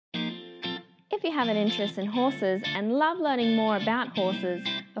if you have an interest in horses and love learning more about horses,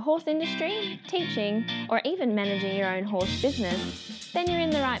 the horse industry, teaching, or even managing your own horse business, then you're in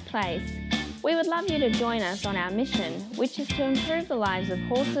the right place. We would love you to join us on our mission, which is to improve the lives of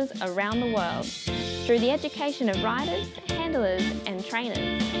horses around the world through the education of riders, handlers, and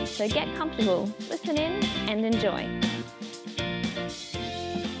trainers. So get comfortable, listen in, and enjoy.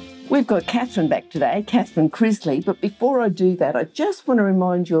 We've got Katharine back today, Katharine Chrisley, but before I do that, I just want to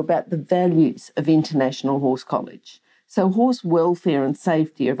remind you about the values of International Horse College. So horse welfare and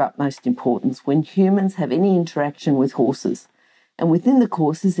safety are of utmost importance when humans have any interaction with horses. And within the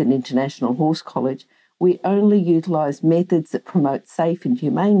courses at International Horse College, we only utilise methods that promote safe and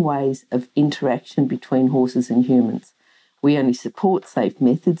humane ways of interaction between horses and humans. We only support safe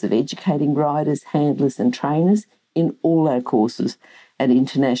methods of educating riders, handlers and trainers in all our courses at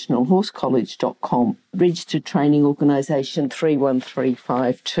internationalhorsecollege.com, registered training organisation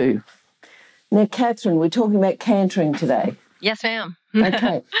 31352. Now, Katharine, we're talking about cantering today. Yes, ma'am.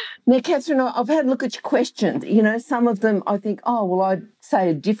 Okay. Now, Katharine, I've had a look at your questions. You know, some of them I think, I'd say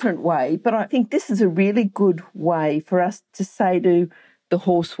a different way, but I think this is a really good way for us to say to the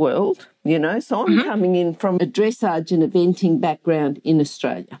horse world, you know. So I'm coming in from a dressage and eventing background in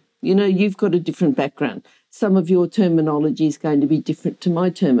Australia. You know, you've got a different background. Some of your terminology is going to be different to my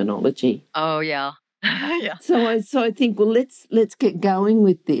terminology. Oh, yeah. Yeah. So I think, well, let's get going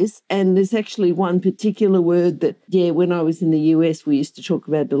with this. And there's actually one particular word that, when I was in the US, we used to talk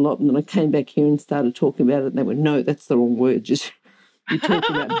about it a lot. And then I came back here and started talking about it. And they went, no, that's the wrong word. Just you're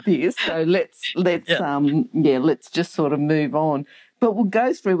talking about this. So let's just sort of move on. But we'll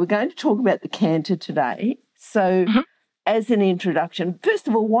go through. We're going to talk about the canter today. So as an introduction, first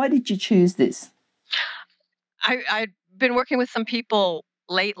of all, why did you choose this? I'd been working with some people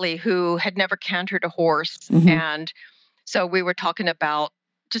lately who had never cantered a horse. And so we were talking about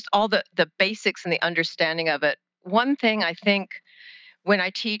just all the basics and the understanding of it. One thing I think when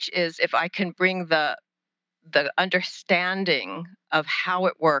I teach is if I can bring the understanding of how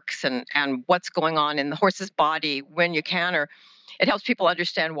it works and what's going on in the horse's body when you canter, it helps people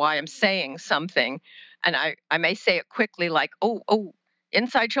understand why I'm saying something. And I may say it quickly like, oh,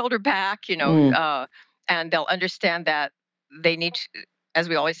 inside shoulder back, you know, and they'll understand that they need to, as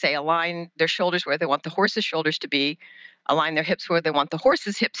we always say, align their shoulders where they want the horse's shoulders to be, align their hips where they want the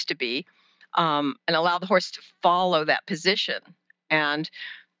horse's hips to be, and allow the horse to follow that position. And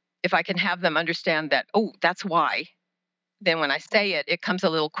if I can have them understand that, that's why, then when I say it, it comes a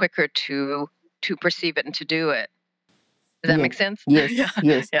little quicker to perceive it and to do it. Does that make sense? Yes,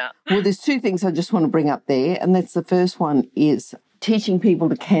 yes. Yeah. Well, there's two things I just want to bring up there, and that's the first one is teaching people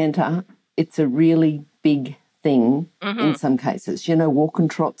to canter. It's a really big thing in some cases. You know, walk and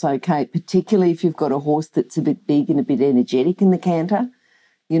trot's okay, particularly if you've got a horse that's a bit big and a bit energetic in the canter.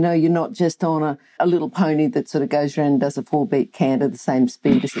 You know, you're not just on a little pony that sort of goes around and does a 4-beat canter the same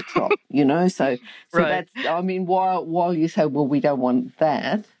speed as a trot, you know. So right. That's, I mean, while you say, well, we don't want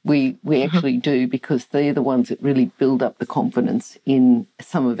that, we actually do, because they're the ones that really build up the confidence in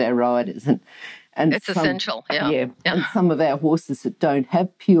some of our riders. And it's essential, yeah. And some of our horses that don't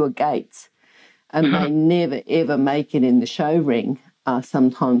have pure gaits and they never, ever make it in the show ring are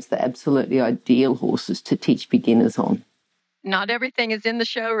sometimes the absolutely ideal horses to teach beginners on. Not everything is in the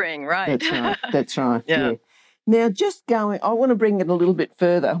show ring, right? That's right. Yeah. Now, I want to bring it a little bit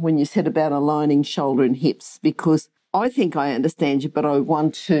further when you said about aligning shoulder and hips, because I think I understand you, but I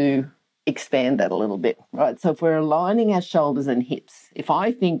want to expand that a little bit, right? So if we're aligning our shoulders and hips, if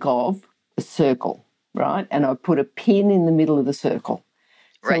I think of a circle, right, and I put a pin in the middle of the circle.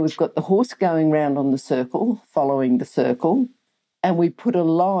 So we've got the horse going round on the circle, following the circle, and we put a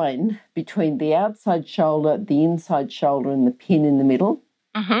line between the outside shoulder, the inside shoulder, and the pin in the middle.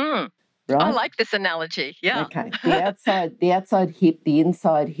 Right? I like this analogy. Yeah. Okay. The outside hip, the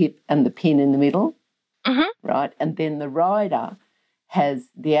inside hip, and the pin in the middle. Right. And then the rider has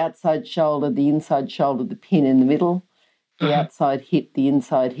the outside shoulder, the inside shoulder, the pin in the middle, the outside hip, the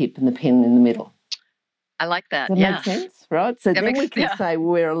inside hip, and the pin in the middle. I like that. Does that make sense? Right. So then we can say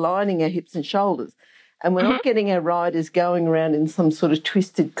we're aligning our hips and shoulders. And we're not getting our riders going around in some sort of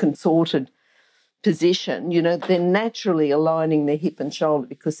twisted, contorted position. You know, they're naturally aligning their hip and shoulder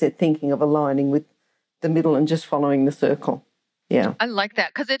because they're thinking of aligning with the middle and just following the circle. Yeah. I like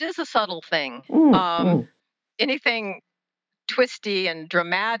that because it is a subtle thing. Anything twisty and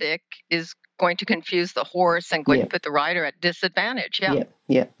dramatic is going to confuse the horse and going to put the rider at disadvantage.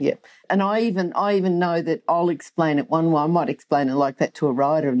 Yeah. And I even know that I'll explain it one way. I might explain it like that to a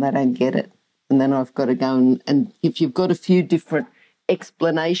rider and they don't get it. And then I've got to go and if you've got a few different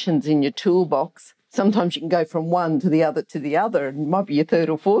explanations in your toolbox, sometimes you can go from one to the other, and it might be your third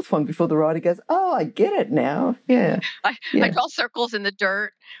or fourth one before the rider goes, oh, I get it now. Yeah. I draw circles in the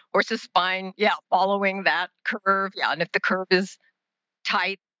dirt, horse's spine, following that curve. Yeah, and if the curve is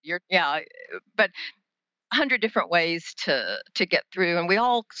tight, but 100 different ways to get through, and we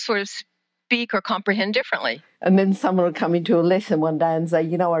all sort of speak or comprehend differently. And then someone will come into a lesson one day and say,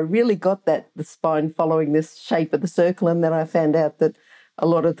 I really got the spine following this shape of the circle, and then I found out that a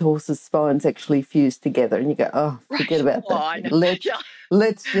lot of the horses' spines actually fuse together, and you go, oh, forget about that.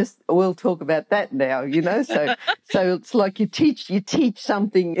 We'll talk about that now, So it's like you teach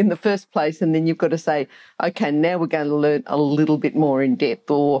something in the first place, and then you've got to say, okay, now we're going to learn a little bit more in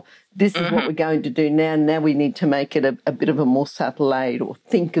depth, or this is what we're going to do now. Now we need to make it a bit of a more subtle aid, or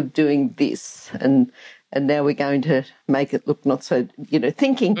think of doing this, and now we're going to make it look not so,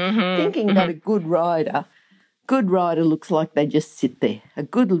 thinking that a good rider looks like they just sit there. A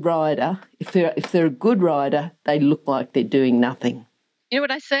good rider, if they're a good rider, they look like they're doing nothing. You know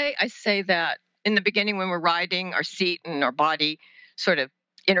what I say? I say that in the beginning when we're riding, our seat and our body sort of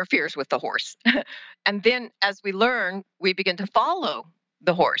interferes with the horse. And then as we learn, we begin to follow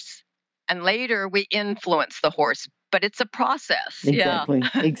the horse. And later we influence the horse. But it's a process. Exactly,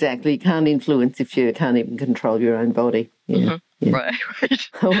 exactly. You can't influence if you can't even control your own body. Yeah. Right.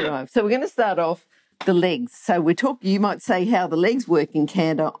 All right. So we're going to start off the legs. So you might say how the legs work in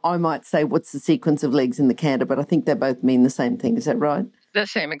canter. I might say what's the sequence of legs in the canter, but I think they both mean the same thing. Is that right? The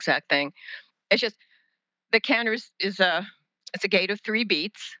same exact thing. It's just the canter is a gait of 3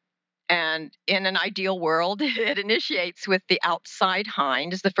 beats. And in an ideal world, it initiates with the outside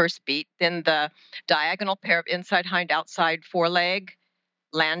hind as the first beat, then the diagonal pair of inside hind, outside foreleg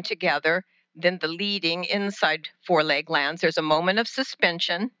land together, then the leading inside foreleg lands. There's a moment of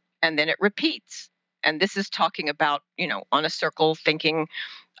suspension, and then it repeats. And this is talking about, on a circle, thinking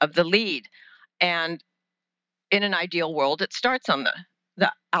of the lead. And in an ideal world, it starts on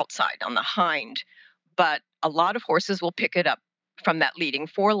the outside, on the hind. But a lot of horses will pick it up from that leading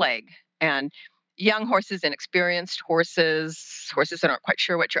foreleg. And young horses, inexperienced horses that aren't quite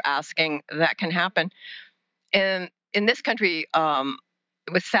sure what you're asking, that can happen. And in this country,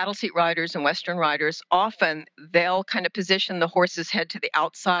 with saddle seat riders and Western riders, often they'll kind of position the horse's head to the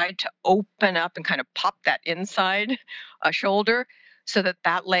outside to open up and kind of pop that inside shoulder so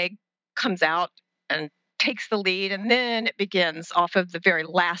that leg comes out and takes the lead. And then it begins off of the very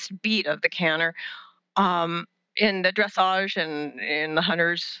last beat of the canter. In the dressage and in the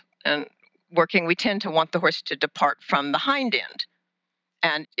hunters and working, we tend to want the horse to depart from the hind end.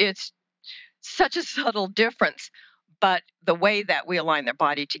 And it's such a subtle difference, but the way that we align their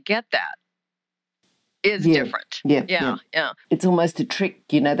body to get that is different. Yeah. It's almost a trick,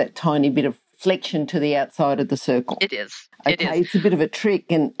 that tiny bit of flexion to the outside of the circle. It is. It's a bit of a trick,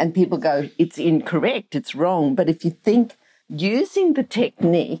 and people go, it's incorrect, it's wrong. But if you think using the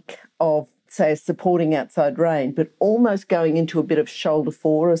technique of, say, supporting outside rein, but almost going into a bit of shoulder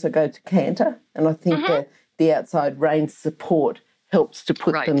fore as I go to canter. And I think that the outside rein support helps to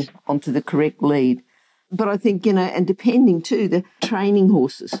put them onto the correct lead. But I think, and depending too, the training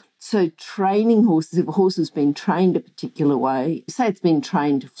horses. So training horses, if a horse has been trained a particular way, say it's been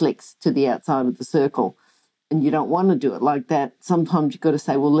trained to flex to the outside of the circle, and you don't want to do it like that, sometimes you've got to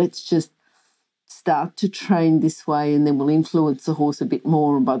say, well, let's just start to train this way, and then we'll influence the horse a bit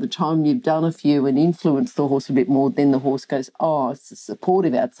more. And by the time you've done a few and influenced the horse a bit more, then the horse goes, oh, it's a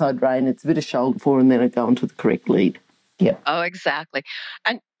supportive outside rein, it's a bit of shoulder fore, and then I go onto the correct lead. Yeah. Oh, exactly.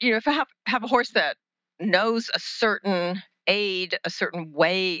 And, if I have a horse that knows a certain aid, a certain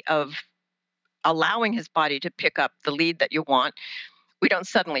way of allowing his body to pick up the lead that you want, we don't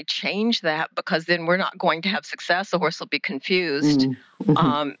suddenly change that, because then we're not going to have success. The horse will be confused.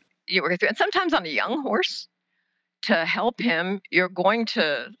 You work through, and sometimes on a young horse, to help him, you're going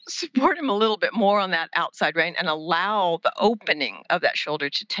to support him a little bit more on that outside rein and allow the opening of that shoulder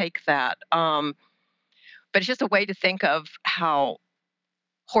to take that. But it's just a way to think of how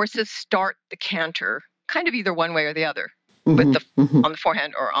horses start the canter, kind of either one way or the other, with on the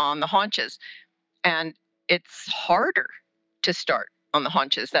forehand or on the haunches, and it's harder to start on the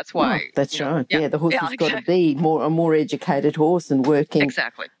haunches. That's why. Oh, that's right. Yeah, the horse has got to be a more educated horse and working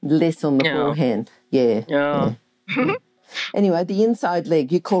less on the forehand. Yeah. Anyway, the inside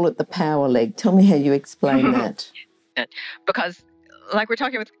leg, you call it the power leg. Tell me how you explain that. Because, like we're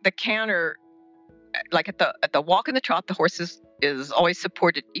talking with the canter, like at the walk and the trot, the horse is always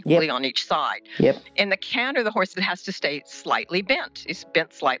supported equally on each side. In the canter, the horse has to stay slightly bent. He's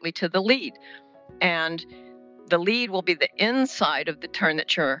bent slightly to the lead. And the lead will be the inside of the turn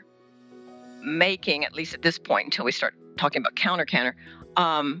that you're making, at least at this point, until we start talking about counter canter.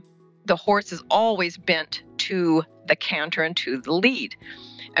 the horse is always bent to the canter and to the lead.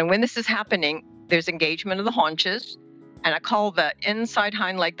 And when this is happening, there's engagement of the haunches. And I call the inside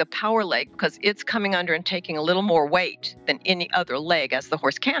hind leg the power leg because it's coming under and taking a little more weight than any other leg as the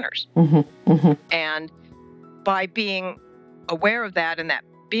horse canters. And by being aware of that and that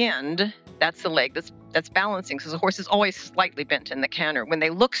bend, that's the leg that's balancing, because the horse is always slightly bent in the canter. When they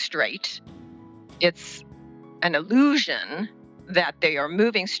look straight, it's an illusion that they are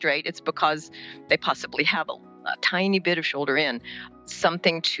moving straight. It's because they possibly have a tiny bit of shoulder in,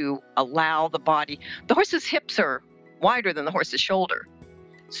 something to allow the body. The horse's hips are wider than the horse's shoulder.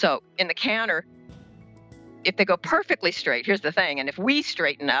 So in the canter, if they go perfectly straight, here's the thing, and if we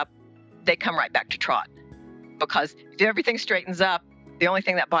straighten up, they come right back to trot. Because if everything straightens up, the only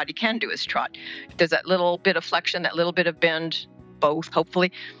thing that body can do is trot. If there's that little bit of flexion, that little bit of bend, both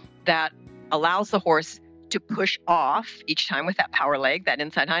hopefully, that allows the horse to push off each time with that power leg, that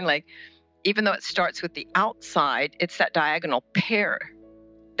inside hind leg. Even though it starts with the outside, it's that diagonal pair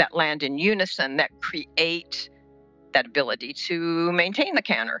that land in unison that create that ability to maintain the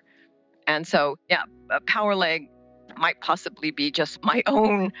canter. And so, yeah, a power leg might possibly be just my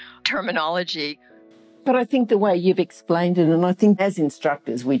own terminology. But I think the way you've explained it, and I think as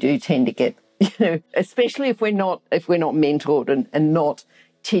instructors we do tend to get, especially if we're not mentored and not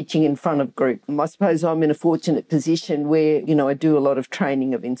teaching in front of group. I suppose I'm in a fortunate position where, I do a lot of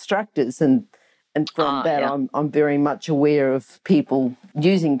training of instructors, and from that yeah. I'm very much aware of people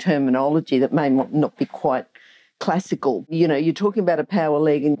using terminology that may not be quite classical. You're talking about a power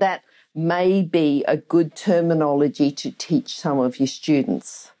leg, and that may be a good terminology to teach some of your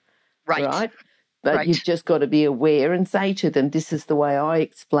students. Right? But you've just got to be aware and say to them, this is the way I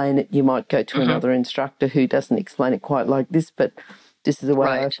explain it. You might go to another instructor who doesn't explain it quite like this, but this is the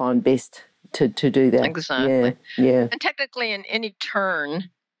way I find best to do that. Exactly. Yeah. And technically in any turn,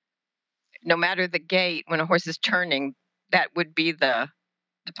 no matter the gait, when a horse is turning, that would be the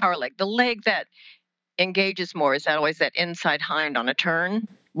power leg. The leg that engages more, is that always that inside hind on a turn?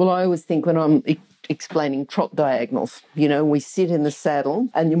 Well, I always think when I'm explaining trot diagonals, we sit in the saddle,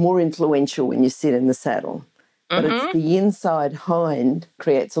 and you're more influential when you sit in the saddle. But it's the inside hind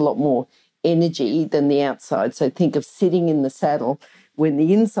creates a lot more energy than the outside. So think of sitting in the saddle when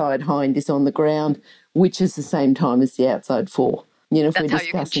the inside hind is on the ground, which is the same time as the outside fore. If that's we're how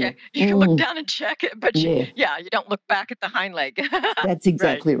you can check. It. You can look down and check it, but you don't look back at the hind leg. That's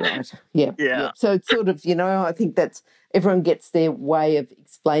exactly right. Yeah. So it's sort of, I think that's everyone gets their way of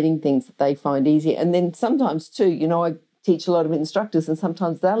explaining things that they find easier. And then sometimes too, I teach a lot of instructors, and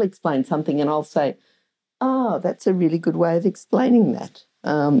sometimes they'll explain something and I'll say, that's a really good way of explaining that.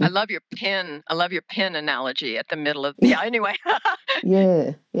 I love your pin. I love your pin analogy at the middle of anyway.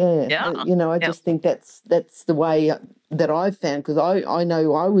 Yeah. I just think that's the way that I've found, because I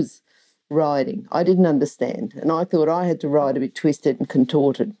know I was riding. I didn't understand, and I thought I had to ride a bit twisted and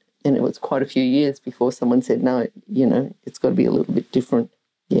contorted, and it was quite a few years before someone said, no, it's got to be a little bit different.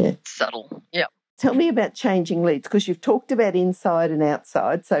 Yeah. Subtle. Yeah. Tell me about changing leads, because you've talked about inside and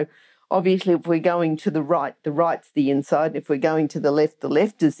outside. So obviously, if we're going to the right's the inside. If we're going to the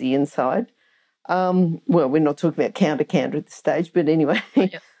left is the inside. Well, we're not talking about canter at this stage, but anyway,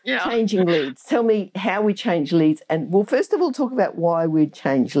 changing leads. Tell me how we change leads. And, well, first of all, talk about why we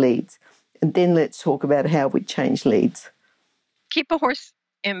change leads, and then let's talk about how we change leads. Keep a horse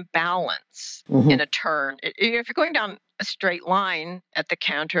in balance in a turn. If you're going down a straight line at the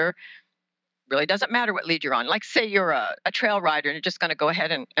canter, really doesn't matter what lead you're on. Like, say you're a trail rider and you're just going to go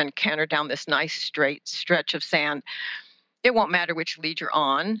ahead and canter down this nice straight stretch of sand. It won't matter which lead you're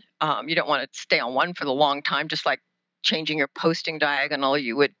on. You don't want to stay on one for the long time. Just like changing your posting diagonal,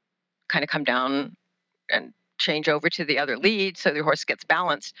 you would kind of come down and change over to the other lead so the horse gets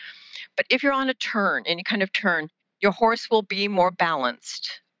balanced. But if you're on a turn, any kind of turn, your horse will be more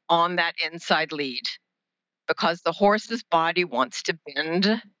balanced on that inside lead because the horse's body wants to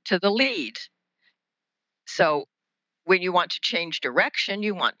bend to the lead. So when you want to change direction,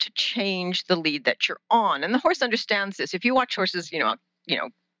 you want to change the lead that you're on. And the horse understands this. If you watch horses,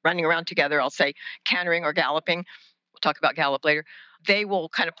 running around together, I'll say cantering or galloping. We'll talk about gallop later. They will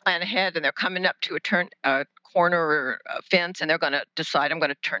kind of plan ahead, and they're coming up to a corner or a fence, and they're going to decide, I'm going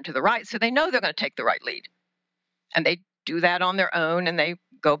to turn to the right. So they know they're going to take the right lead. And they do that on their own, and they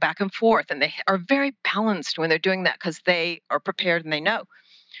go back and forth. And they are very balanced when they're doing that because they are prepared and they know.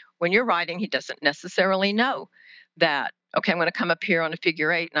 When you're riding, he doesn't necessarily know that, okay, I'm going to come up here on a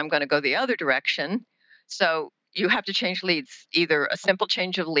figure 8 and I'm going to go the other direction. So you have to change leads, either a simple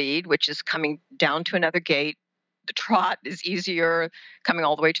change of lead, which is coming down to another gate. The trot is easier. Coming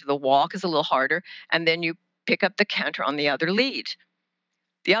all the way to the walk is a little harder. And then you pick up the canter on the other lead.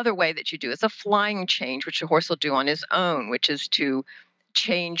 The other way that you do is a flying change, which the horse will do on his own, which is to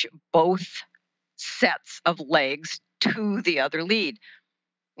change both sets of legs to the other lead.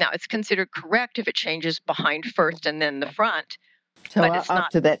 Now, it's considered correct if it changes behind first and then the front, So but it's not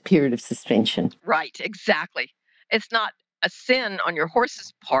after that period of suspension. right. Exactly. It's not a sin on your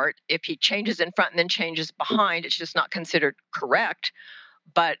horse's part if he changes in front and then changes behind. It's just not considered correct.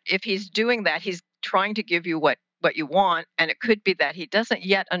 But if he's doing that, he's trying to give you what you want. And it could be that he doesn't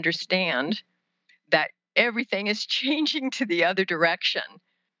yet understand that everything is changing to the other direction.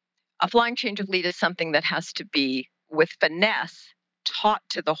 A flying change of lead is something that has to be with finesse taught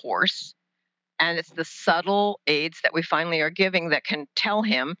to the horse. And it's the subtle aids that we finally are giving that can tell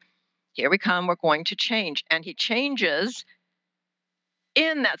him, here we come, we're going to change. And he changes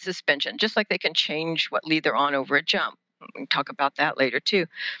in that suspension, just like they can change what lead they're on over a jump. We can talk about that later too.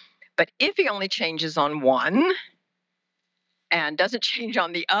 But if he only changes on one and doesn't change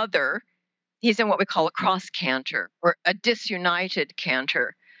on the other, he's in what we call a cross canter or a disunited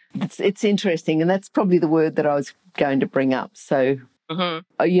canter. It's interesting, and that's probably the word that I was going to bring up. So, I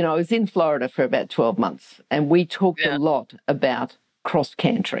was in Florida for about 12 months, and we talked a lot about cross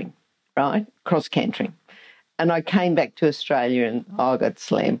cantering, right? Cross cantering. And I came back to Australia and I got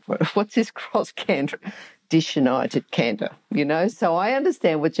slammed for it. What's this cross canter? Disunited canter, So I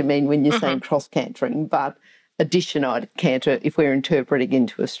understand what you mean when you're saying cross cantering, but a disunited canter if we're interpreting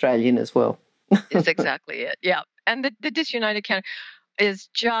into Australian as well. Is exactly it. Yeah. And the disunited canter is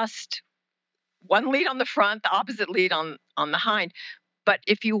just one lead on the front, the opposite lead on the hind. But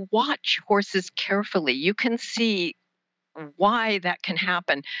if you watch horses carefully, you can see why that can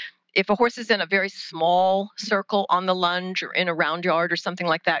happen. If a horse is in a very small circle on the lunge or in a round yard or something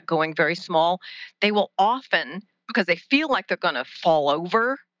like that, going very small, they will often, because they feel like they're going to fall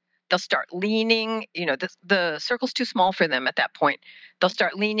over, they'll start leaning. The circle's too small for them at that point. They'll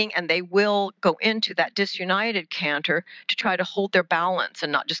start leaning and they will go into that disunited canter to try to hold their balance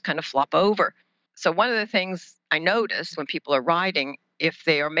and not just kind of flop over. So one of the things I notice when people are riding, if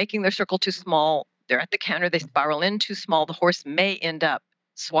they are making their circle too small, they're at the canter, they spiral in too small, the horse may end up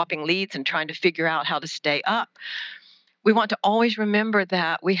swapping leads and trying to figure out how to stay up. We want to always remember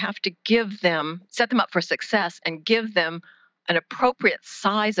that we have to set them up for success and give them an appropriate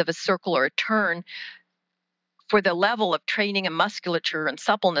size of a circle or a turn for the level of training and musculature and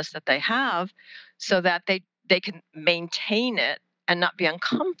suppleness that they have so that they can maintain it and not be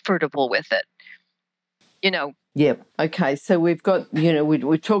uncomfortable with it. Yep. Okay. So we've got,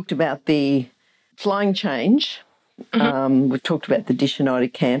 we talked about the flying change. We've talked about the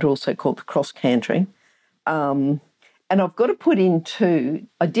disunited canter, also called the cross cantering. And I've got to put in too,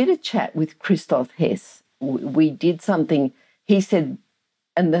 I did a chat with Christoph Hess. We did something, he said,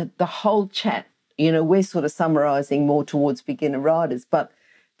 and the whole chat, we're sort of summarising more towards beginner riders, but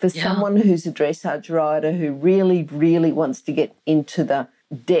for someone who's a dressage rider who really, really wants to get into the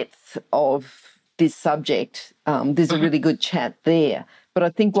depth of this subject, there's a really good chat there. But I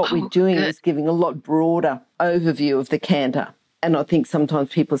think what we're doing is giving a lot broader overview of the canter. And I think sometimes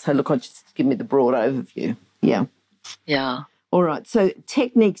people say, look, just give me the broad overview. Yeah. Yeah. All right. So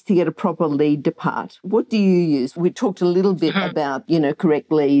techniques to get a proper lead depart. What do you use? We talked a little bit about,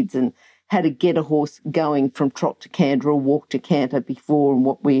 correct leads and how to get a horse going from trot to canter or walk to canter before and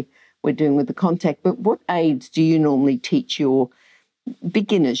what we're doing with the contact. But what aids do you normally teach your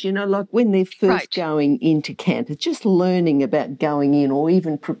beginners, like when they're first going into canter, just learning about going in or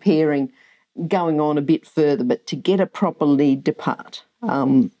even preparing, going on a bit further, but to get a proper lead depart,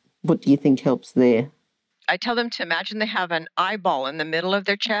 what do you think helps there? I tell them to imagine they have an eyeball in the middle of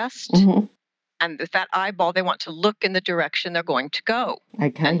their chest, and with that eyeball, they want to look in the direction they're going to go.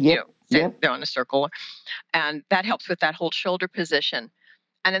 Okay, and, they're on a circle, and that helps with that whole shoulder position.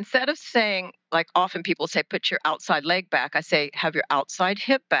 And instead of saying, like often people say, put your outside leg back, I say, have your outside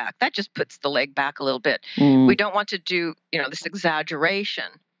hip back. That just puts the leg back a little bit. We don't want to do, this exaggeration.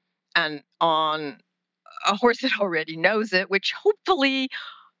 And on a horse that already knows it, which hopefully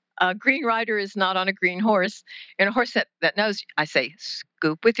a green rider is not on a green horse. In a horse that knows, I say,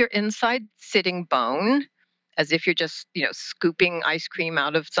 scoop with your inside sitting bone, as if you're just, scooping ice cream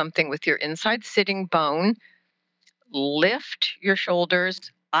out of something with your inside sitting bone. Lift your shoulders,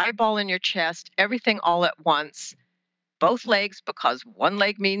 eyeball in your chest, everything all at once. Both legs, because one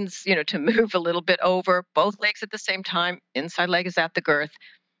leg means, to move a little bit over. Both legs at the same time. Inside leg is at the girth.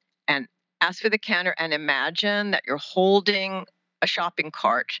 And ask for the canter and imagine that you're holding a shopping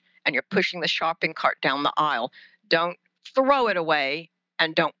cart and you're pushing the shopping cart down the aisle. Don't throw it away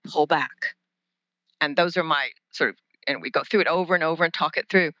and don't pull back. And those are my and we go through it over and over and talk it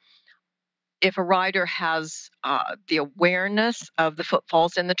through. if a rider has the awareness of the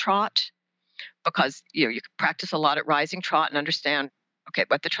footfalls in the trot, because you can practice a lot at rising trot and understand, okay,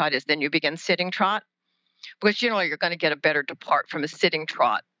 what the trot is. Then you begin sitting trot, because generally you're going to get a better depart from a sitting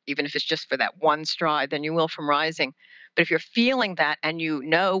trot, even if it's just for that one stride, than you will from rising. But if you're feeling that and you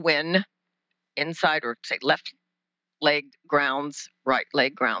know when inside, or say left leg grounds, right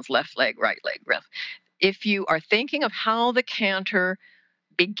leg grounds, left leg, right leg, left. If you are thinking of how the canter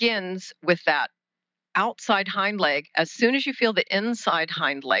begins with that outside hind leg, as soon as you feel the inside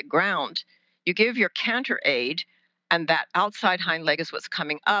hind leg ground, you give your canter aid, and that outside hind leg is what's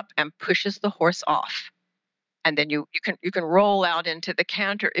coming up and pushes the horse off. And then you can roll out into the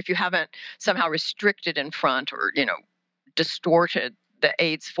canter if you haven't somehow restricted in front or distorted the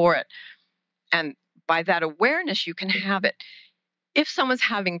aids for it. And by that awareness, you can have it. If someone's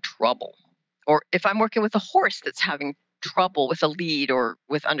having trouble, or if I'm working with a horse that's having trouble with a lead or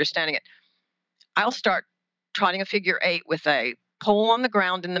with understanding it, I'll start trotting a figure 8 with a pole on the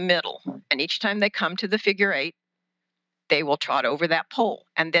ground in the middle. And each time they come to the figure 8, they will trot over that pole.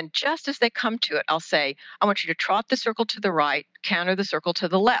 And then just as they come to it, I'll say, I want you to trot the circle to the right, canter the circle to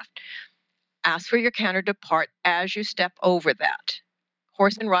the left. Ask for your canter depart as you step over that.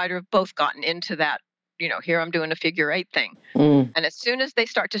 Horse and rider have both gotten into that, here I'm doing a figure 8 thing. And as soon as they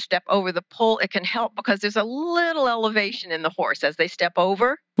start to step over the pole, it can help because there's a little elevation in the horse as they step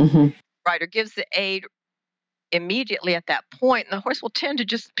over. Rider gives the aid immediately at that point, and the horse will tend to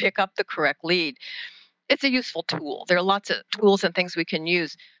just pick up the correct lead. It's a useful tool. There are lots of tools and things we can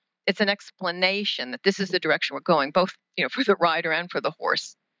use. It's an explanation that this is the direction we're going, both for the rider and for the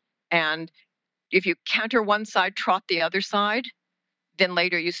horse. And if you canter one side, trot the other side, then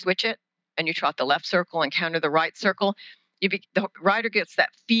later you switch it and you trot the left circle and canter the right circle, the rider gets that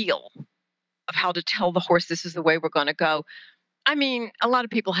feel of how to tell the horse this is the way we're going to go. I mean, a lot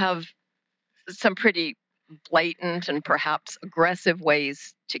of people have some pretty blatant and perhaps aggressive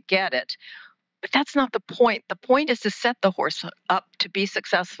ways to get it. But that's not the point. The point is to set the horse up to be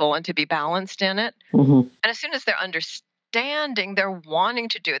successful and to be balanced in it. And as soon as they're understanding, they're wanting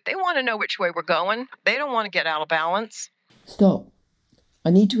to do it. They want to know which way we're going. They don't want to get out of balance. Stop.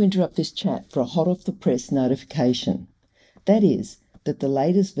 I need to interrupt this chat for a hot off the press notification. That is, that the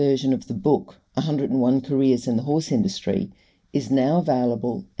latest version of the book, 101 Careers in the Horse Industry, is now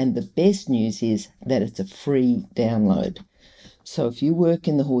available, and the best news is that it's a free download. So if you work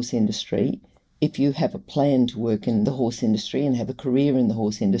in the horse industry, if you have a plan to work in the horse industry and have a career in the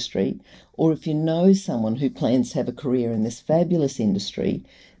horse industry, or if you know someone who plans to have a career in this fabulous industry,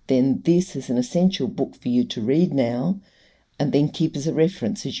 then this is an essential book for you to read now and then keep as a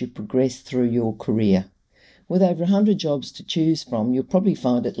reference as you progress through your career. With over 100 jobs to choose from, you'll probably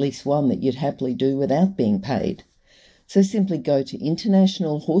find at least one that you'd happily do without being paid. So simply go to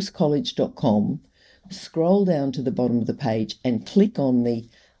internationalhorsecollege.com, scroll down to the bottom of the page and click on the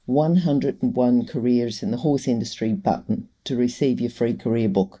 101 Careers in the Horse Industry button to receive your free career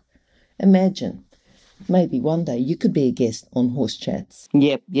book. Imagine, maybe one day you could be a guest on Horse Chats.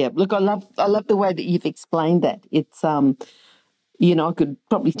 Yep. Look, I love the way that you've explained that. It's I could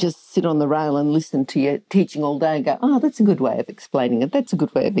probably just sit on the rail and listen to you teaching all day and go, oh, that's a good way of explaining it. That's a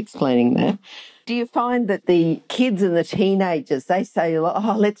good way of explaining that. Do you find that the kids and the teenagers, they say,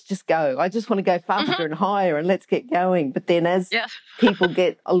 oh, let's just go. I just want to go faster and higher and let's get going. But then as people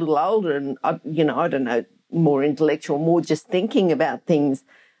get a little older and, I don't know, more intellectual, more just thinking about things,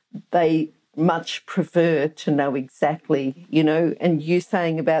 they much prefer to know exactly, and you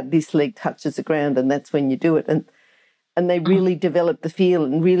saying about this leg touches the ground and that's when you do it. And they really develop the feel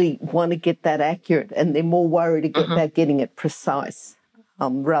and really want to get that accurate, and they're more worried about getting it precise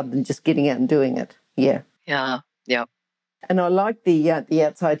rather than just getting out and doing it. Yeah. And I like the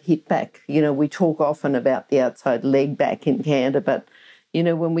outside hip back. We talk often about the outside leg back in canter, but,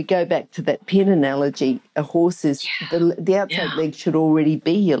 when we go back to that pin analogy, a horse is, the outside leg should already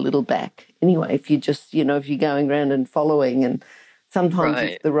be a little back. Anyway, if you just, if you're going around and following, and sometimes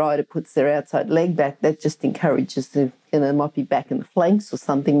if the rider puts their outside leg back, that just encourages the, might be back in the flanks or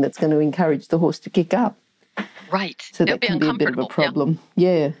something that's going to encourage the horse to kick up. Right. So that can be a bit of a problem.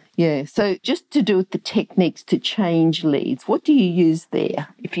 Yeah. So just to do with the techniques to change leads, what do you use there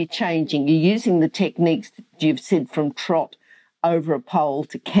if you're changing? You're using the techniques that you've said from trot over a pole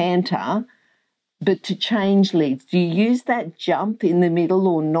to canter, but to change leads, do you use that jump in the middle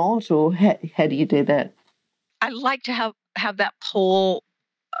or not, or how do you do that? I like to have that pole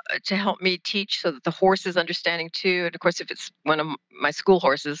to help me teach so that the horse is understanding too. And of course, if it's one of my school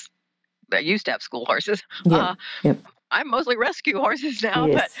horses, I used to have school horses, I'm mostly rescue horses now,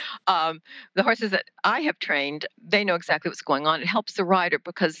 but Yes. the horses that I have trained, they know exactly what's going on. It helps the rider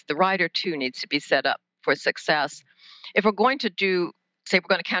because the rider too needs to be set up for success. If we're going to do, say,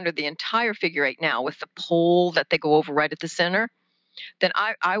 we're going to counter the entire figure eight now with the pole that they go over right at the center, then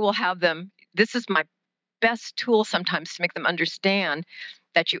I will have them. This is my best tool sometimes to make them understand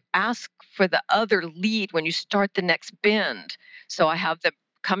that you ask for the other lead when you start the next bend. So I have them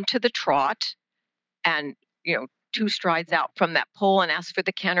come to the trot and, 2 strides out from that pole and ask for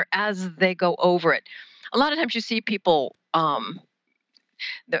the canter as they go over it. A lot of times you see people,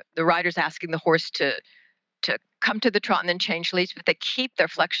 the riders asking the horse to come to the trot and then change leads, but they keep their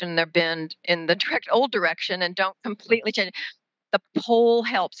flexion and their bend in the old direction and don't completely change. The pole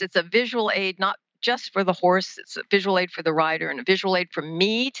helps. It's a visual aid, not just for the horse. It's a visual aid for the rider and a visual aid for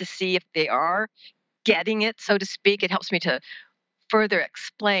me to see if they are getting it, so to speak. It helps me to further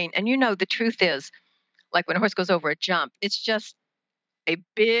explain. And the truth is, like when a horse goes over a jump, it's just a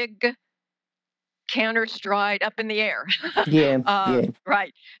big canter stride up in the air. Yeah, yeah.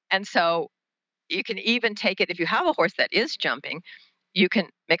 Right. And so you can even take it, if you have a horse that is jumping, you can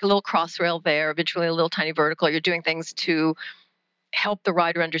make a little cross rail there, eventually a little tiny vertical. You're doing things to help the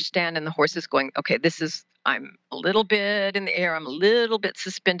rider understand, and the horse is going, okay, I'm a little bit in the air, I'm a little bit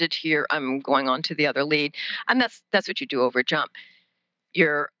suspended here, I'm going on to the other lead. And that's what you do over a jump.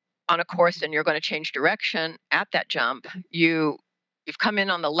 You're on a course and you're going to change direction at that jump. You've come in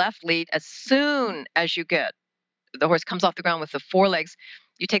on the left lead. As soon as the horse comes off the ground with the forelegs,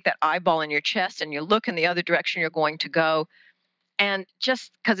 you take that eyeball in your chest and you look in the other direction you're going to go. And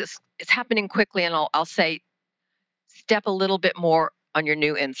just because it's happening quickly, and I'll say, step a little bit more on your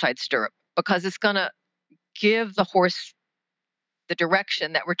new inside stirrup, because it's going to give the horse the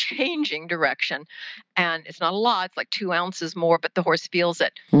direction that we're changing direction. And it's not a lot, it's like 2 ounces more, but the horse feels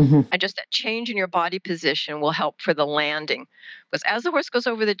it. Mm-hmm. And just that change in your body position will help for the landing. Because as the horse goes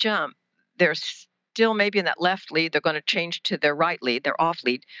over the jump, they're still maybe in that left lead, they're going to change to their right lead, their off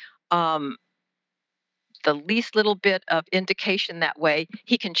lead. The least little bit of indication that way,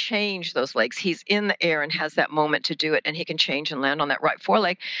 he can change those legs. He's in the air and has that moment to do it, and he can change and land on that right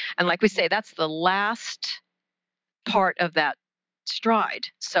foreleg. And like we say, that's the last part of that stride.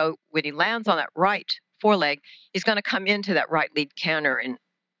 So when he lands on that right foreleg, he's going to come into that right lead canter in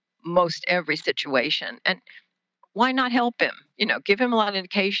most every situation. And why not help him? Give him a lot of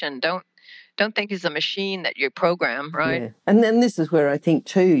indication. Don't think he's a machine that you program, right? Yeah. And then this is where I think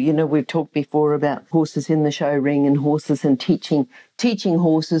too, we've talked before about horses in the show ring and horses and teaching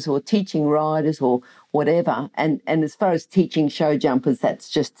horses or teaching riders or whatever. And as far as teaching show jumpers, that's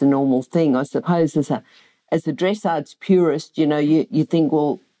just a normal thing. I suppose as a dressage purist, you think,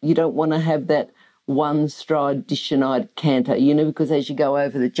 well, you don't want to have that one stride disunited canter, because as you go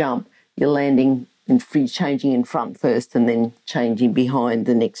over the jump, you're landing and changing in front first and then changing behind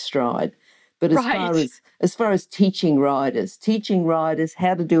the next stride. But as far as teaching riders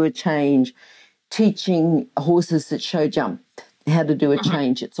how to do a change, teaching horses that show jump how to do a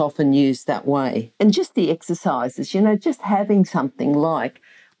change, it's often used that way. And just the exercises, just having something like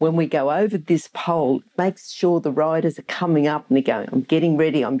when we go over this pole, makes sure the riders are coming up and they're going, I'm getting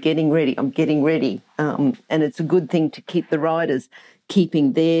ready, I'm getting ready, I'm getting ready. And it's a good thing to keep the riders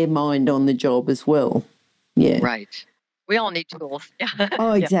keeping their mind on the job as well. Yeah. Right. We all need tools.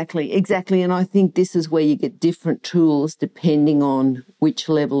 Oh, exactly. And I think this is where you get different tools depending on which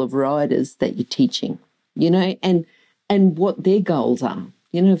level of riders that you're teaching, and what their goals are.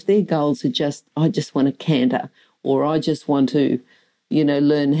 If their goals are just, I just want to canter, or I just want to,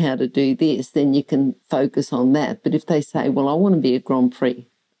 learn how to do this, then you can focus on that. But if they say, well, I want to be a Grand Prix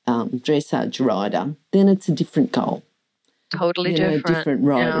dressage rider, then it's a different goal. Totally different. Different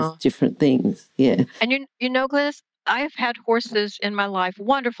riders, different things. Yeah. And Glynis, I have had horses in my life,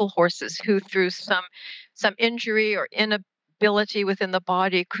 wonderful horses, who through some injury or inability within the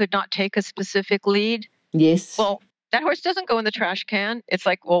body could not take a specific lead. Yes. Well, that horse doesn't go in the trash can. It's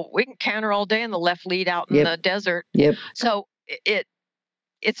like, well, we can canter all day in the left lead out in the desert. Yep. So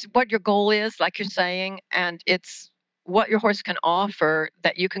it's what your goal is, like you're saying, and it's what your horse can offer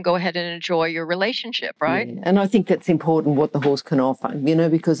that you can go ahead and enjoy your relationship, right? Yeah. And I think that's important, what the horse can offer,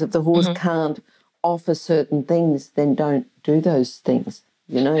 because if the horse can't offer certain things, then don't do those things.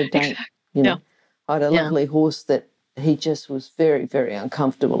 I had a lovely horse that he just was very, very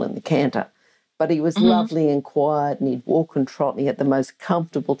uncomfortable in the canter, but he was lovely and quiet, and he'd walk and trot, and he had the most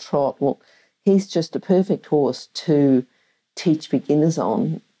comfortable trot. Well, he's just a perfect horse to teach beginners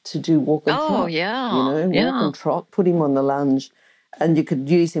on, to do walk and trot. Oh, yeah. Walk and trot, put him on the lunge, and you could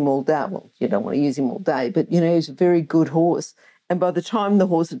use him all day. Well, you don't want to use him all day, but, he's a very good horse. And by the time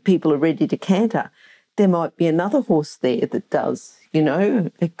people are ready to canter, there might be another horse there that does.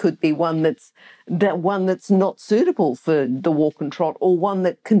 It could be one that's not suitable for the walk and trot, or one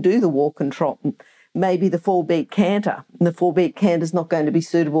that can do the walk and trot. Maybe the 4-beat canter. And the 4-beat canter is not going to be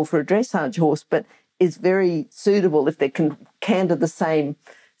suitable for a dressage horse, but is very suitable if they can canter the same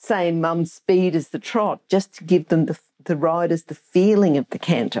speed as the trot, just to give them the riders the feeling of the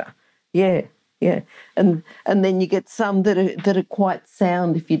canter. Yeah. And then you get some that are quite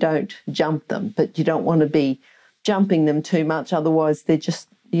sound if you don't jump them, but you don't want to be jumping them too much, otherwise they're just,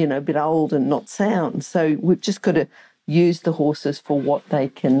 a bit old and not sound. So we've just got to use the horses for what they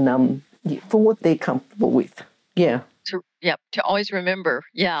can, for what they're comfortable with. Yeah. To always remember,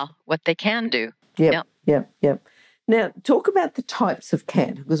 what they can do. Yep. Now, talk about the types of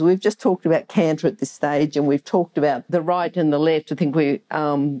canter, because we've just talked about canter at this stage, and we've talked about the right and the left. I think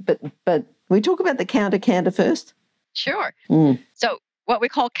but we talk about the canter first. Sure. So what we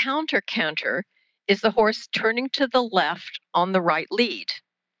call canter is the horse turning to the left on the right lead.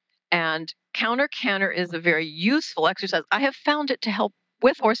 And canter is a very useful exercise. I have found it to help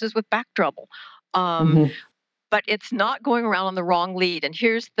with horses with back trouble. But it's not going around on the wrong lead. And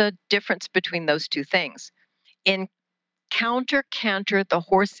here's the difference between those two things. In canter, the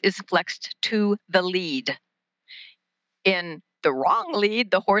horse is flexed to the lead. In the wrong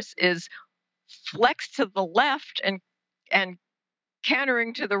lead, the horse is flexed to the left and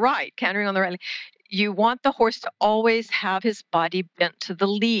cantering to the right, cantering on the right. You want the horse to always have his body bent to the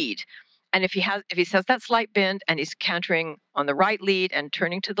lead. And if he has that slight bend and he's cantering on the right lead and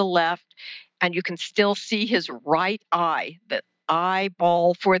turning to the left, and you can still see his right eye, the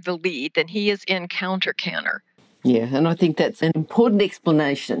eyeball for the lead, then he is in canter. Yeah, and I think that's an important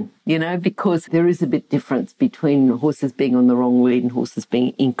explanation, because there is a bit difference between horses being on the wrong lead and horses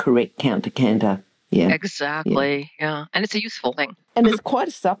being incorrect canter. Yeah. Exactly. Yeah. And it's a useful thing. And it's quite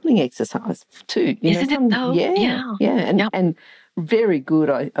a suppling exercise too. Isn't it though? Yeah. And very good,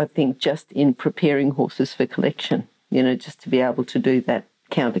 I think, just in preparing horses for collection, just to be able to do that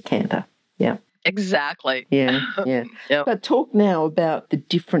canter. Yeah. Exactly. Yeah. Yep. But talk now about the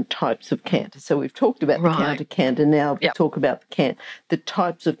different types of canter. So we've talked about the canter. Now we'll talk about the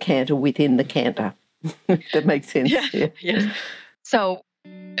types of canter within the canter. That makes sense. Yes. So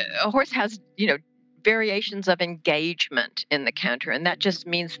a horse has, variations of engagement in the canter, and that just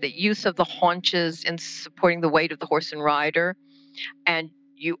means the use of the haunches in supporting the weight of the horse and rider. And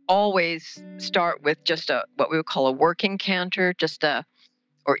you always start with just what we would call a working canter,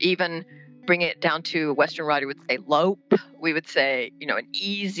 or even bring it down to a Western rider would say lope. We would say, an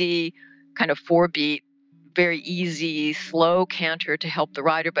easy kind of 4-beat, very easy, slow canter to help the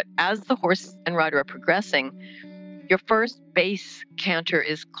rider. But as the horse and rider are progressing, your first base canter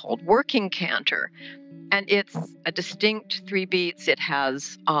is called working canter. And it's a distinct 3 beats. It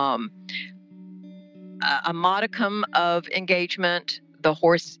has a modicum of engagement. The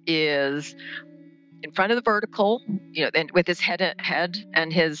horse is in front of the vertical, and with his head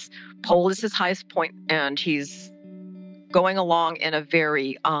and his pole is his highest point, and he's going along in a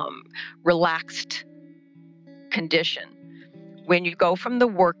very relaxed condition. When you go from the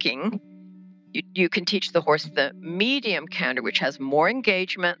working, you can teach the horse the medium canter, which has more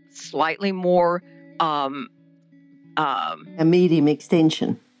engagement, slightly more a medium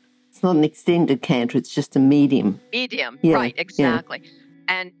extension. It's not an extended canter, it's just a medium. Medium, right, exactly. Yeah.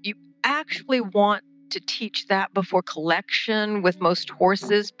 And you actually want to teach that before collection with most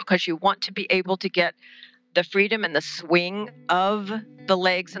horses, because you want to be able to get the freedom and the swing of the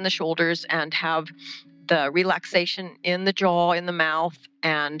legs and the shoulders and have the relaxation in the jaw, in the mouth.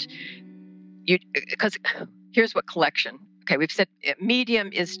 And because here's what collection, we've said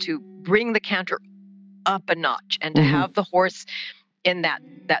medium is to bring the canter up a notch and to have the horse in that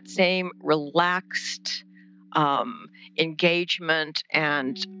same relaxed engagement,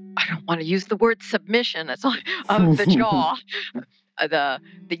 and I don't want to use the word submission, of the jaw, the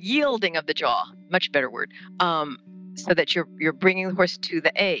yielding of the jaw, much better word, so that you're bringing the horse to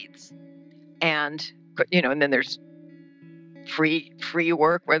the aids, and and then there's free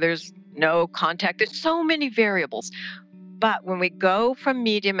work where there's no contact. There's so many variables. But when we go from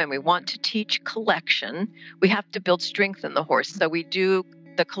medium and we want to teach collection, we have to build strength in the horse. So we do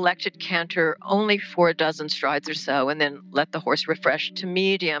the collected canter only for a dozen strides or so, and then let the horse refresh to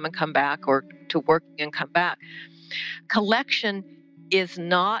medium and come back, or to work and come back. Collection is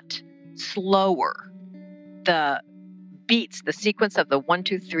not slower. The beats, the sequence of the 1,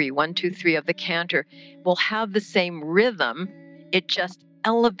 2, 3, 1, 2, 3 of the canter will have the same rhythm. It just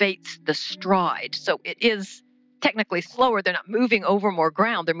elevates the stride. So it is technically slower. They're not moving over more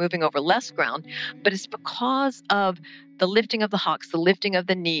ground. They're moving over less ground. But it's because of the lifting of the hocks, the lifting of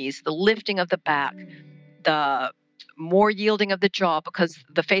the knees, the lifting of the back, the more yielding of the jaw because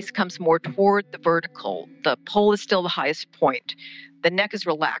the face comes more toward the vertical. The poll is still the highest point. The neck is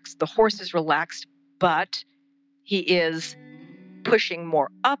relaxed. The horse is relaxed, but he is pushing more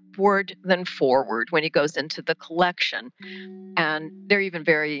upward than forward when he goes into the collection. And there are even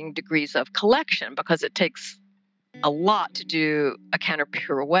varying degrees of collection because it takes a lot to do a canter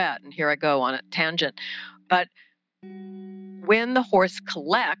pirouette. And here I go on a tangent. But when the horse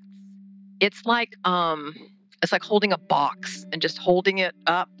collects, it's like holding a box and just holding it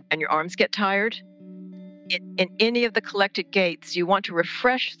up and your arms get tired. In any of the collected gaits, you want to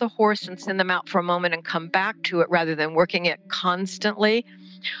refresh the horse and send them out for a moment and come back to it rather than working it constantly,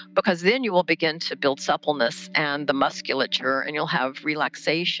 because then you will begin to build suppleness and the musculature, and you'll have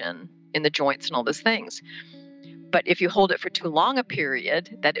relaxation in the joints and all those things. But if you hold it for too long a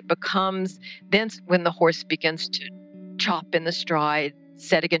period, that it becomes, then when the horse begins to chop in the stride,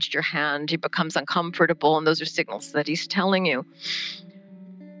 set against your hand, he becomes uncomfortable, and those are signals that he's telling you.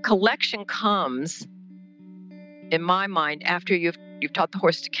 Collection comes, in my mind, after you've taught the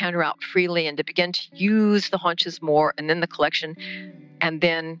horse to canter out freely and to begin to use the haunches more, and then the collection, and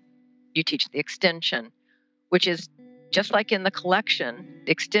then you teach the extension, which is just like in the collection.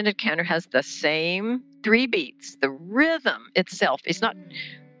 The extended canter has the same 3 beats. The rhythm itself is not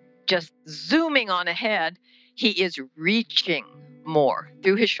just zooming on ahead. He is reaching more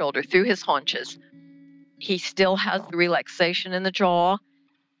through his shoulder, through his haunches. He still has the relaxation in the jaw,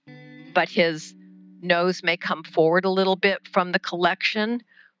 but his nose may come forward a little bit from the collection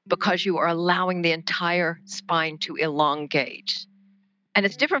because you are allowing the entire spine to elongate. And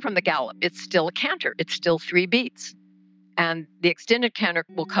it's different from the gallop. It's still a canter. It's still 3 beats. And the extended canter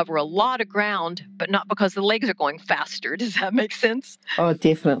will cover a lot of ground, but not because the legs are going faster. Does that make sense? Oh,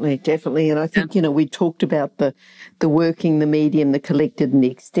 definitely, definitely. And I think, we talked about the working, the medium, the collected and the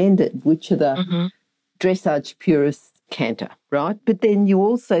extended, which are the dressage purist canter, right? But then you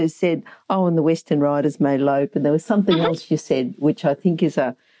also said, and the Western riders may lope, and there was something else you said, which I think is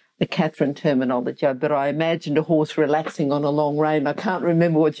a Katharine terminology, but I imagined a horse relaxing on a long rein. I can't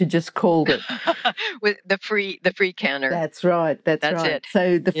remember what you just called it. With the free canter. That's right. That's right. It.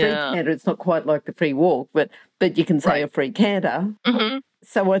 So the free canter, it's not quite like the free walk, but you can say a free canter. Mm-hmm.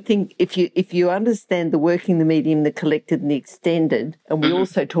 So I think if you understand the working, the medium, the collected and the extended, and we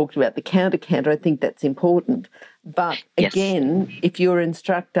also talked about the counter canter, I think that's important. But again, if your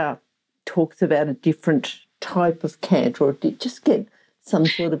instructor talks about a different type of canter, or just get some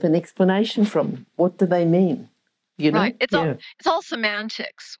sort of an explanation from what do they mean? Right. It's all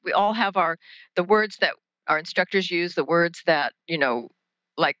semantics. We all have the words that our instructors use, the words that,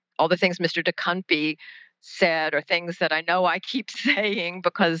 like all the things Mr. DeCumpy said, or things that I know I keep saying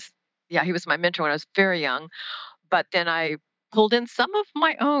because, he was my mentor when I was very young. But then I pulled in some of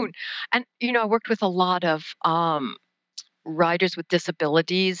my own. And, I worked with a lot of riders with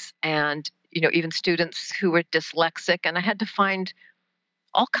disabilities and, even students who were dyslexic. And I had to find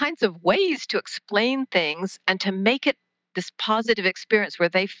all kinds of ways to explain things and to make it this positive experience where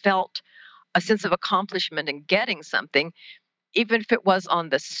they felt a sense of accomplishment in getting something, even if it was on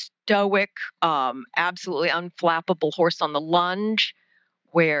the stoic, absolutely unflappable horse on the lunge,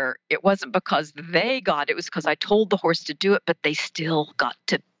 where it wasn't because they got it, it was because I told the horse to do it, but they still got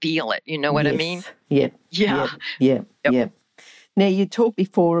to feel it. You know what I mean? Yeah. Now, you talked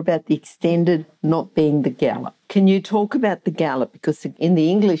before about the extended not being the gallop. Can you talk about the gallop? Because in the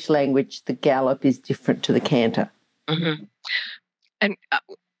English language, the gallop is different to the canter. Mm-hmm. And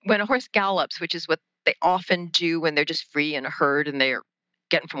when a horse gallops, which is what they often do when they're just free in a herd and they're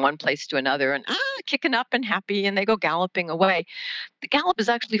getting from one place to another and kicking up and happy and they go galloping away, the gallop is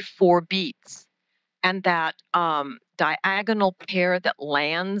actually 4 beats. And that diagonal pair that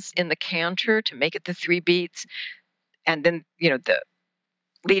lands in the canter to make it the 3 beats, and then, the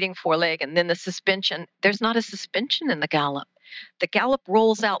leading foreleg and then the suspension, there's not a suspension in the gallop. The gallop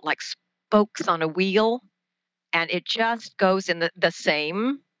rolls out like spokes on a wheel, and it just goes in the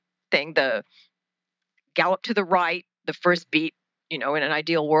same thing. The gallop to the right, the first beat, in an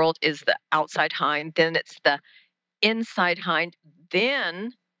ideal world, is the outside hind. Then it's the inside hind.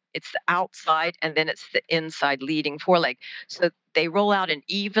 Then it's the outside, and then it's the inside leading foreleg. So they roll out in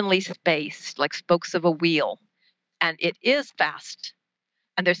evenly spaced, like spokes of a wheel. And it is fast.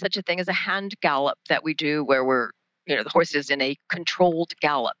 And there's such a thing as a hand gallop that we do where the horse is in a controlled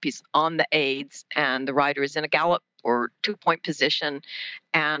gallop. He's on the aids and the rider is in a gallop or 2-point position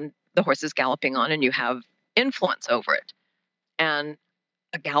and the horse is galloping on and you have influence over it. And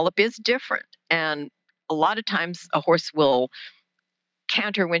a gallop is different. And a lot of times a horse will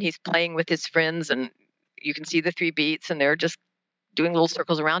canter when he's playing with his friends and you can see the 3 beats and they're just doing little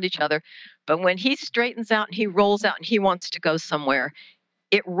circles around each other. But when he straightens out and he rolls out and he wants to go somewhere,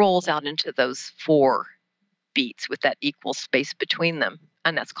 it rolls out into those 4 beats with that equal space between them.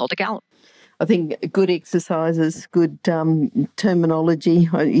 And that's called a gallop. I think good exercises, good terminology.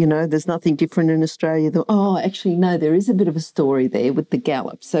 There's nothing different in Australia. Actually, no, there is a bit of a story there with the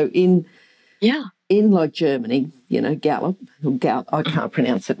gallop. So in like Germany, gallop, I can't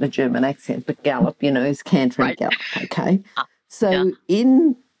pronounce it in a German accent, but gallop, is canter and gallop, okay? So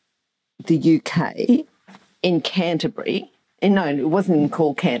in the UK, in Canterbury, no, it wasn't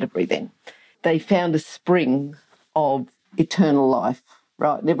called Canterbury then, they found a spring of eternal life,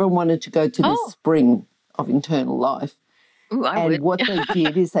 right? And everyone wanted to go to this spring of eternal life. Ooh, what they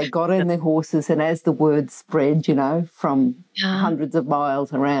did is they got on their horses, and as the word spread, from hundreds of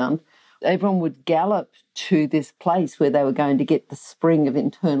miles around, everyone would gallop to this place where they were going to get the spring of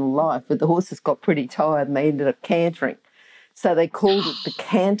eternal life. But the horses got pretty tired and they ended up cantering. So they called it the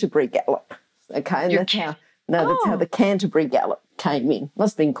Canterbury Gallop. Okay, and that's how the Canterbury Gallop came in.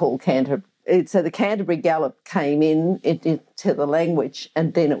 Must have been called Canter. So the Canterbury Gallop came into the language,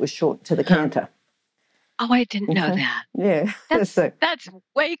 and then it was shortened to the canter. Oh, I didn't know that. Yeah. That's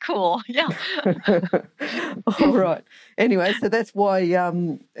way cool. Yeah. All right. Anyway, so that's why,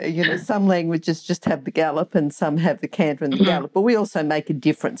 some languages just have the gallop and some have the canter and the gallop. But we also make a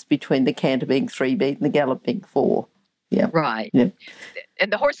difference between the canter being 3-beat and the gallop being 4. Yeah. Right. Yeah.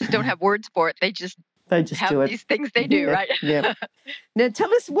 And the horses don't have words for it. They just have do it. These things they do, right? Yeah. Now,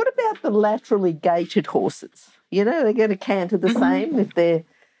 tell us, what about the laterally gated horses? They're going to canter the same if they're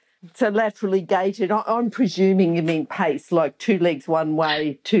so laterally gated. I'm presuming you mean pace, like 2 legs one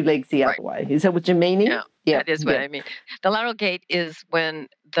way, 2 legs the other way. Is that what you're meaning? Yeah, that is what I mean. The lateral gait is when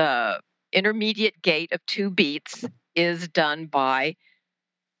the intermediate gait of 2 beats is done by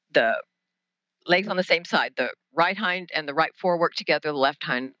the legs on the same side. The right hind and the right fore work together, the left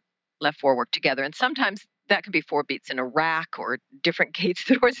fore work together. And sometimes that can be 4 beats in a rack or different gaits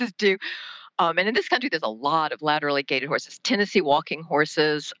that horses do. And in this country, there's a lot of laterally gated horses. Tennessee walking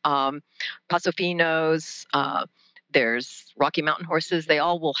horses, Paso Finos, there's Rocky Mountain horses. They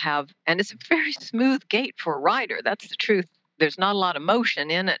all will have, and it's a very smooth gait for a rider. That's the truth. There's not a lot of motion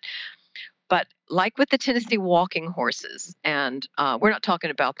in it. But like with the Tennessee walking horses, and we're not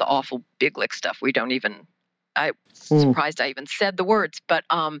talking about the awful big lick stuff. I'm surprised I even said the words, but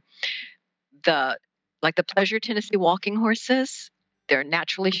the pleasure Tennessee walking horses, they're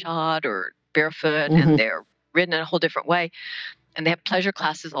naturally shod or barefoot, and they're ridden in a whole different way. And they have pleasure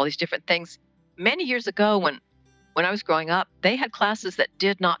classes, all these different things. Many years ago, when I was growing up, they had classes that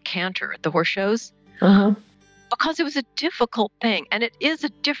did not canter at the horse shows because it was a difficult thing. And it is a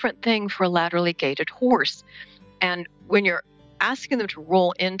different thing for a laterally gated horse. And when you're asking them to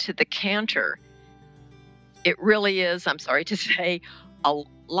roll into the canter, it really is, I'm sorry to say, a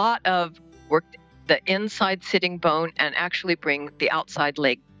lot of work, the inside sitting bone, and actually bring the outside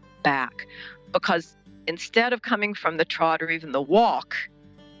leg back. Because instead of coming from the trot or even the walk,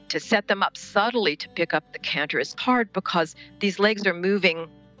 to set them up subtly to pick up the canter is hard because these legs are moving.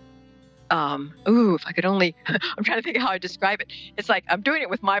 If I could only, I'm trying to think of how I describe it. It's like I'm doing it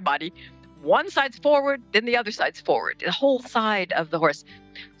with my body. One side's forward, then the other side's forward, the whole side of the horse.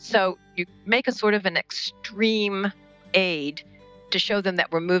 So you make a sort of an extreme aid to show them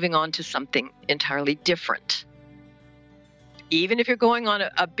that we're moving on to something entirely different. Even if you're going on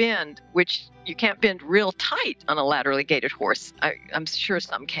a bend, which you can't bend real tight on a laterally gated horse. I'm sure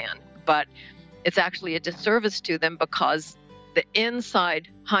some can, but it's actually a disservice to them because the inside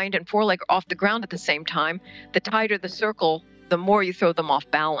hind and foreleg are off the ground at the same time. The tighter the circle, the more you throw them off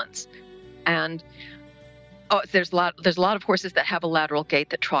balance. And there's a lot of horses that have a lateral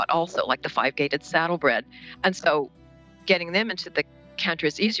gait that trot also, like the 5-gaited saddlebred. And so getting them into the canter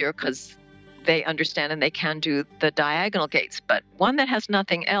is easier because they understand and they can do the diagonal gaits. But one that has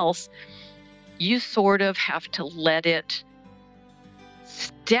nothing else, you sort of have to let it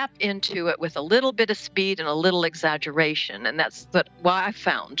step into it with a little bit of speed and a little exaggeration. And that's what I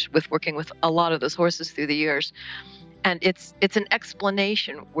found with working with a lot of those horses through the years. And it's an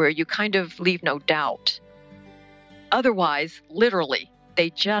explanation where you kind of leave no doubt. Otherwise, literally, they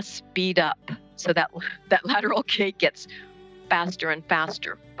just speed up so that lateral gait gets faster and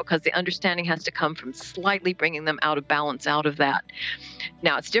faster because the understanding has to come from slightly bringing them out of balance out of that.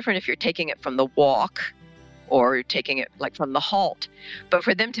 Now, it's different if you're taking it from the walk or you're taking it like from the halt. But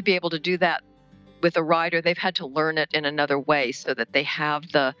for them to be able to do that with a rider, they've had to learn it in another way so that they have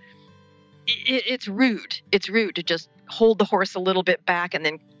it's rude. It's rude to just hold the horse a little bit back and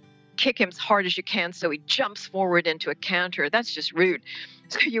then kick him as hard as you can so he jumps forward into a canter. That's just rude.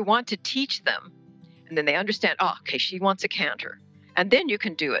 So you want to teach them. And then they understand, okay, she wants a canter. And then you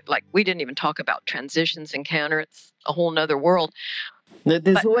can do it. Like, we didn't even talk about transitions in canter. It's a whole nother world.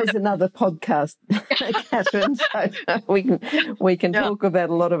 There's always another podcast, Katharine. So we can talk about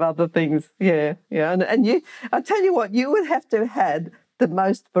a lot of other things. Yeah. And you, I tell you what, you would have to have had the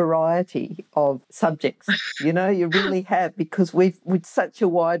most variety of subjects. You really have, because with such a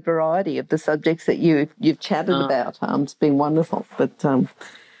wide variety of the subjects that you've chatted about. It's been wonderful. But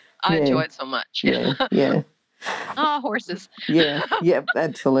I enjoy it so much. Yeah. Horses. Yeah,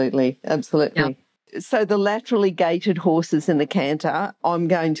 absolutely. Yeah. So the laterally gated horses in the canter, I'm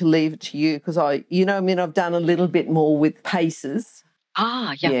going to leave it to you, because I've done a little bit more with paces.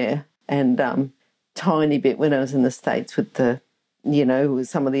 Yeah. And tiny bit when I was in the States with with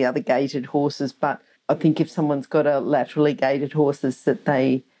some of the other gated horses. But I think if someone's got a laterally gated horses that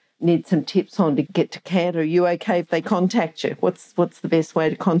they need some tips on to get to canter, are you okay if they contact you? What's the best way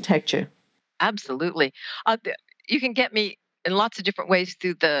to contact you? Absolutely. You can get me in lots of different ways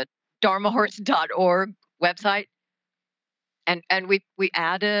through the dharmahorse.org website. And we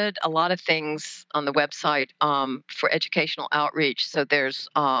added a lot of things on the website for educational outreach. So there's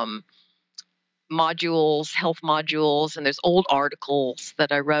modules, health modules, and there's old articles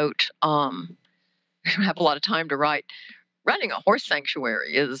that I wrote. I don't have a lot of time to write. Running a horse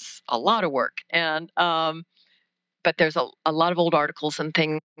sanctuary is a lot of work. And but there's a lot of old articles and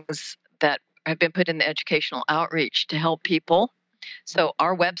things that have been put in the educational outreach to help people. So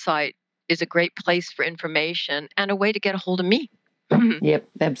our website is a great place for information and a way to get a hold of me. Yep,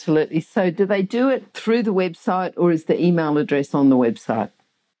 absolutely. So do they do it through the website, or is the email address on the website?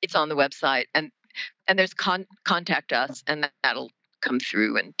 It's on the website, and there's contact us, and that'll come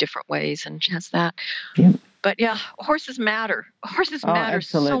through in different ways and just that. Yep. But yeah, horses matter. Horses matter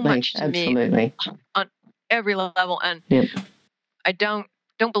so much to me on every level. And I don't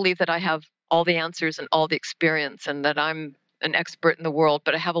believe that I have all the answers and all the experience and that I'm an expert in the world,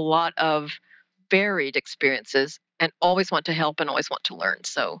 but I have a lot of varied experiences and always want to help and always want to learn.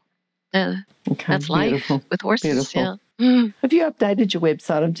 So that's life with horses. Beautiful. Yeah. Have you updated your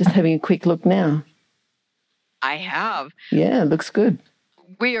website? I'm just having a quick look now. I have. Yeah, it looks good.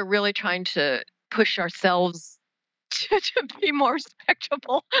 We are really trying to push ourselves to be more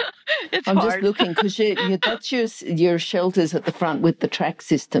respectable. I'm hard. Just looking, because that's your shelters at the front with the track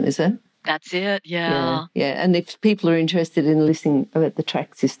system, is it? That's it, yeah. Yeah, and if people are interested in listening about the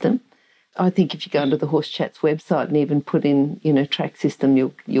track system, I think if you go onto the Horse Chats website and even put in, track system,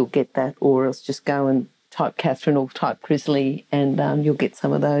 you'll get that, or else just go and type Katharine or type Chrisley and you'll get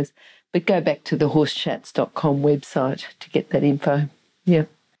some of those. But go back to the horsechats.com website to get that info. Yeah.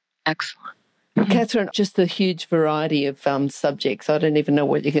 Excellent. Katharine, just a huge variety of subjects. I don't even know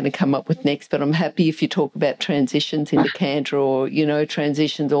what you're going to come up with next, but I'm happy if you talk about transitions into canter, or,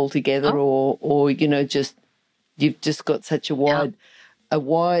 transitions altogether, or just you've just got such a wide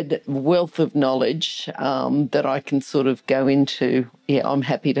wealth of knowledge that I can sort of go into. Yeah, I'm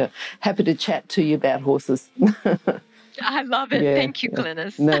happy to chat to you about horses. I love it. Thank you,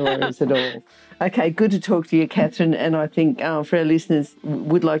 Glynis. No worries at all. Okay, good to talk to you, Katharine. And I think for our listeners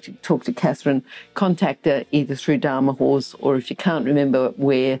would like to talk to Katharine, contact her either through Dharma Horse, or if you can't remember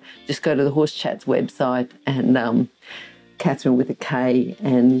where, just go to the Horse Chats website and Katharine with a K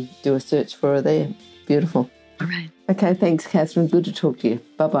and do a search for her there. Beautiful. All right. Okay, thanks, Katharine. Good to talk to you.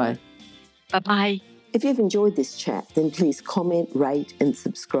 Bye-bye. Bye-bye. If you've enjoyed this chat, then please comment, rate and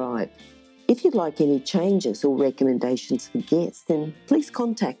subscribe. If you'd like any changes or recommendations for guests, then please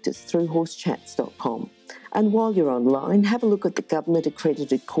contact us through horsechats.com. And while you're online, have a look at the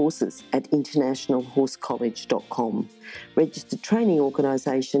government-accredited courses at internationalhorsecollege.com. Registered Training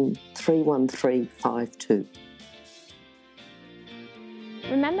Organisation 31352.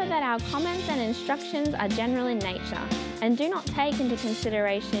 Remember that our comments and instructions are general in nature and do not take into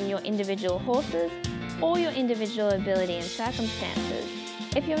consideration your individual horses or your individual ability and circumstances.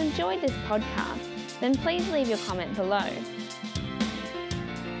 If you enjoyed this podcast, then please leave your comment below.